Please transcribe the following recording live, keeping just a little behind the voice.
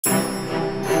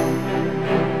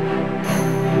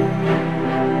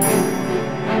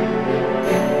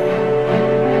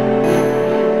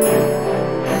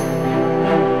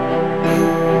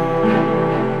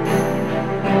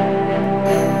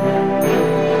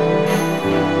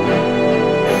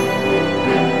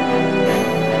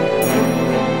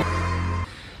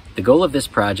The goal of this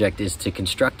project is to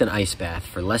construct an ice bath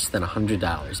for less than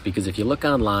 $100, because if you look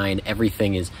online,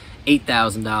 everything is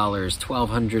 $8,000,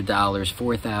 $1,200,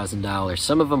 $4,000.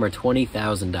 Some of them are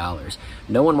 $20,000.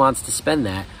 No one wants to spend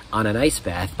that on an ice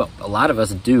bath, but a lot of us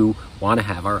do want to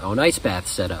have our own ice bath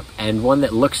set up, and one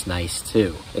that looks nice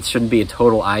too. It shouldn't be a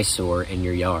total eyesore in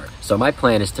your yard. So my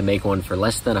plan is to make one for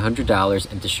less than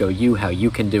 $100 and to show you how you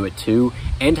can do it too,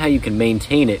 and how you can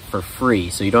maintain it for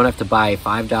free, so you don't have to buy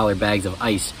 $5 bags of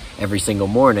ice every single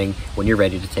morning when you're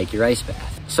ready to take your ice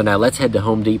bath. So now let's head to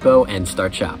Home Depot and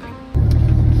start shopping.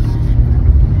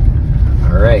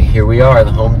 All right, here we are,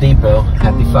 the Home Depot.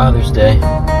 Happy Father's Day.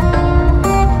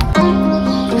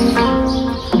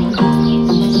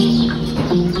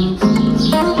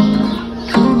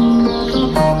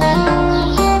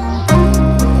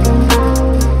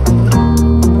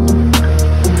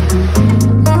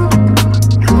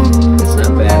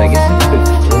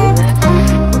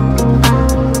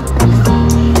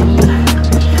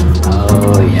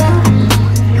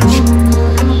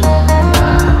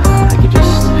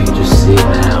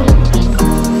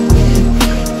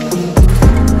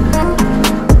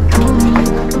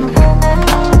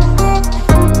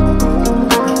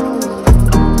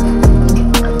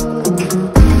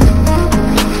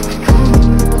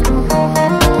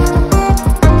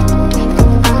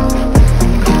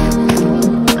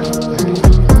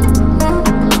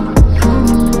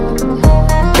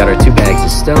 Got our 2 bags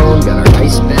of stone, got our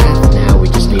ice bath. Now we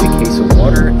just need a case of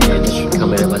water, and it should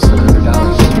come in at less than $100.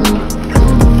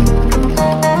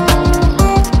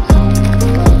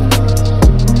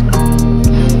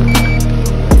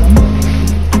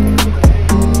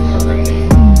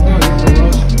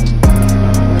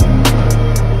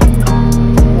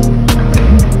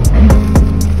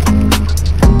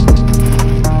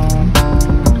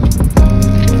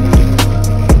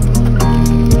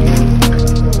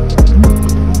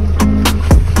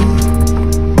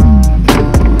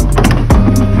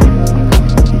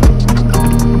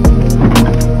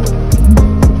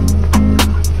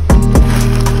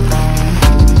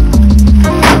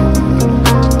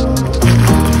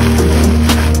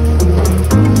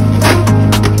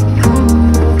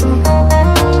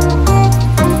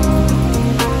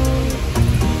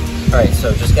 Alright,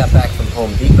 so just got back from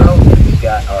Home Depot. We've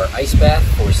got our ice bath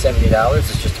for $70.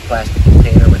 It's just a plastic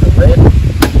container with a lid.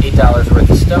 $8 worth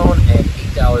of stone and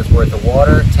 $8 worth of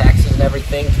water. Taxes and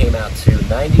everything came out to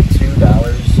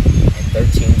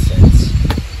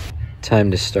 $92.13. Time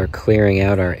to start clearing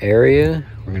out our area.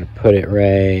 We're going to put it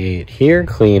right here,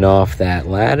 clean off that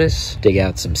lattice, dig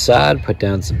out some sod, put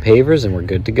down some pavers, and we're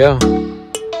good to go.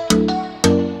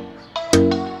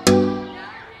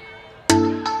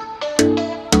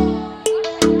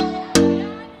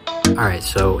 Alright,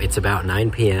 so it's about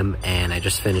 9 p.m. and I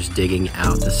just finished digging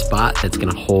out the spot that's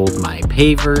going to hold my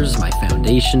pavers, my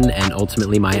foundation, and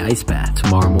ultimately my ice bath.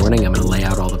 Tomorrow morning I'm going to lay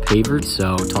out all the pavers,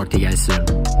 so talk to you guys soon.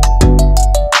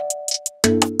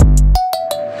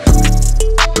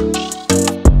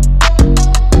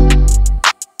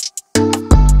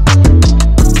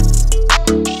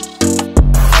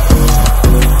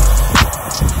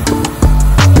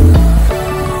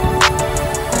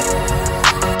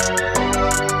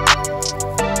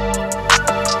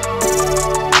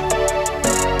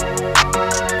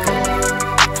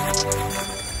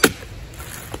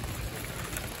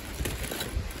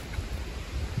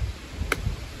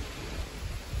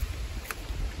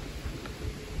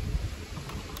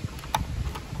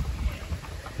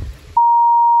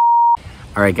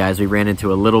 Alright guys, we ran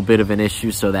into a little bit of an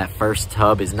issue. So that first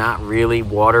tub is not really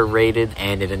water rated,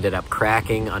 and it ended up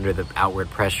cracking under the outward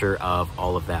pressure of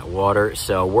all of that water.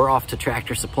 So we're off to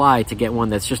Tractor Supply to get one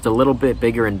that's just a little bit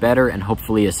bigger and better, and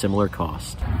hopefully a similar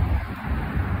cost.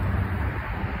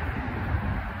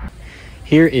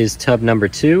 Here is tub number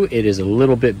 2. It is a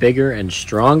little bit bigger and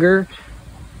stronger.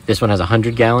 This one has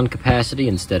 100-gallon capacity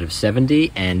instead of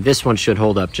 70, and this one should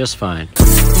hold up just fine.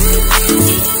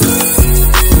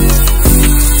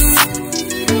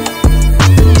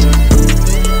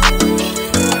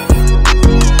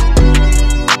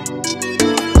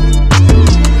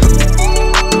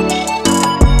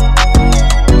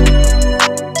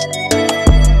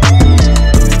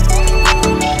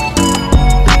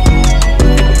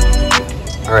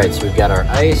 Alright, so we've got our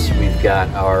ice, we've got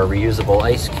our reusable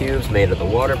ice cubes made of the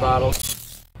water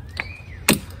bottles.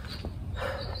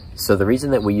 So the reason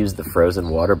that we use the frozen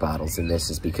water bottles in this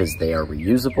is because they are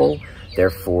reusable,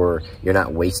 therefore you're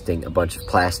not wasting a bunch of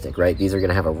plastic, right? These are going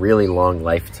to have a really long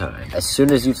lifetime. As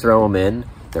soon as you throw them in,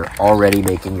 they're already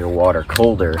making your water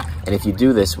colder. And if you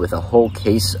do this with a whole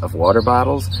case of water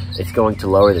bottles, it's going to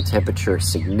lower the temperature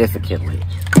significantly.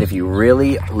 And if you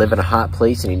really live in a hot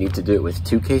place and you need to do it with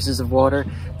 2 cases of water,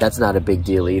 that's not a big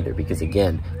deal either, because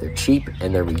again, they're cheap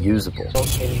and they're reusable.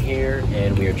 In here,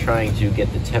 and we are trying to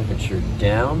get the temperature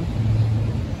down.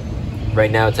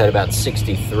 Right now it's at about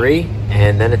 63,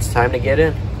 and then it's time to get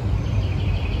in.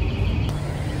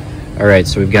 All right,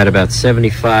 so we've got about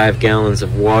 75 gallons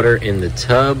of water in the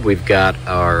tub. We've got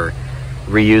our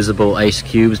reusable ice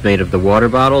cubes made of the water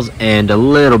bottles and a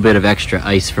little bit of extra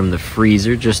ice from the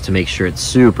freezer just to make sure it's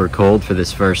super cold for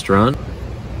this first run.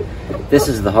 This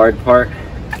is the hard part,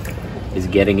 is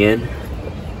getting in.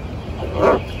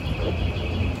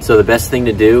 So the best thing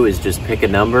to do is just pick a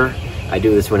number. I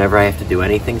do this whenever I have to do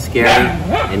anything scary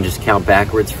and just count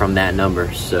backwards from that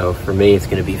number. So for me, it's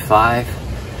gonna be 5,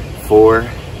 4,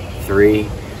 3,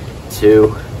 2,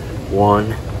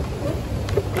 1.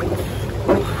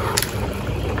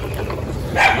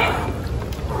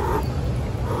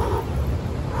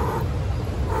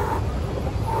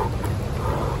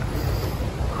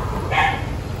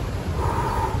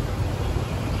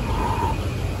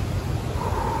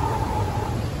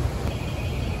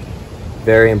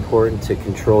 Very important to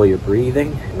control your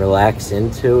breathing, relax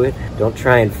into it. Don't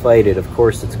try and fight it. Of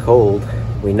course it's cold.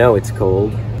 We know it's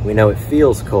cold. We know it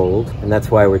feels cold, and that's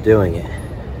why we're doing it.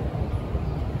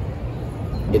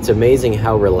 It's amazing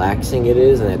how relaxing it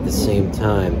is, and at the same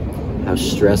time, how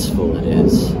stressful it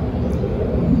is.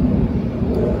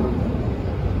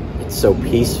 It's so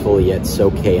peaceful, yet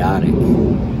so chaotic.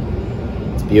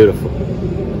 It's beautiful.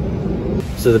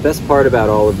 So the best part about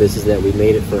all of this is that we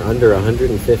made it for under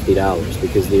 $150,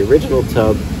 because the original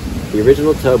tub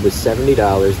was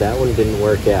 $70. That one didn't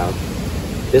work out.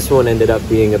 This one ended up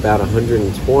being about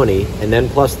 $120, and then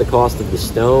plus the cost of the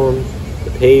stone,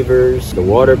 the pavers, the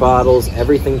water bottles,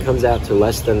 everything comes out to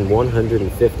less than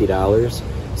 $150.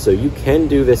 So you can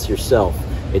do this yourself.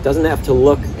 It doesn't have to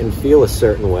look and feel a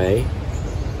certain way.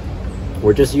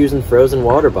 We're just using frozen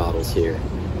water bottles here.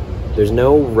 There's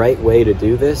no right way to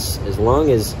do this, as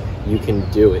long as you can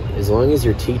do it. As long as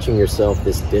you're teaching yourself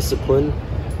this discipline,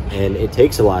 and it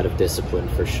takes a lot of discipline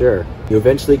for sure. You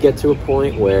eventually get to a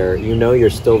point where you know you're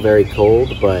still very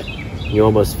cold, but you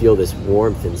almost feel this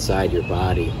warmth inside your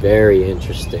body. Very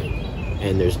interesting.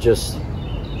 And there's just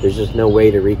no way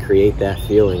to recreate that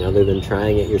feeling other than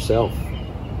trying it yourself.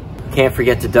 Can't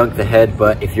forget to dunk the head,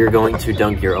 but if you're going to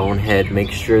dunk your own head,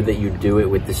 make sure that you do it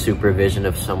with the supervision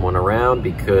of someone around,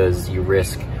 because you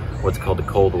risk what's called a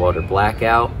cold water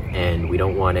blackout, and we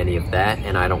don't want any of that,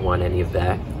 and I don't want any of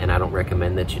that, and I don't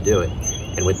recommend that you do it.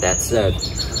 And with that said,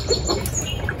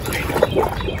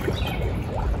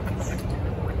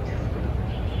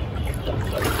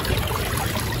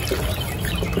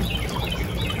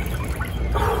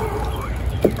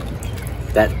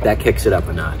 that kicks it up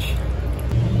a notch.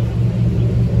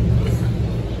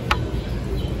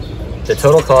 The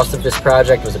total cost of this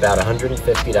project was about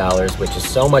 $150, which is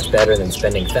so much better than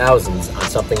spending thousands on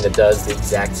something that does the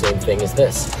exact same thing as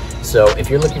this. So if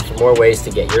you're looking for more ways to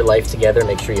get your life together,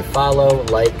 make sure you follow,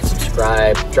 like,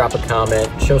 subscribe, drop a comment,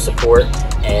 show support,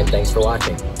 and thanks for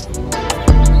watching.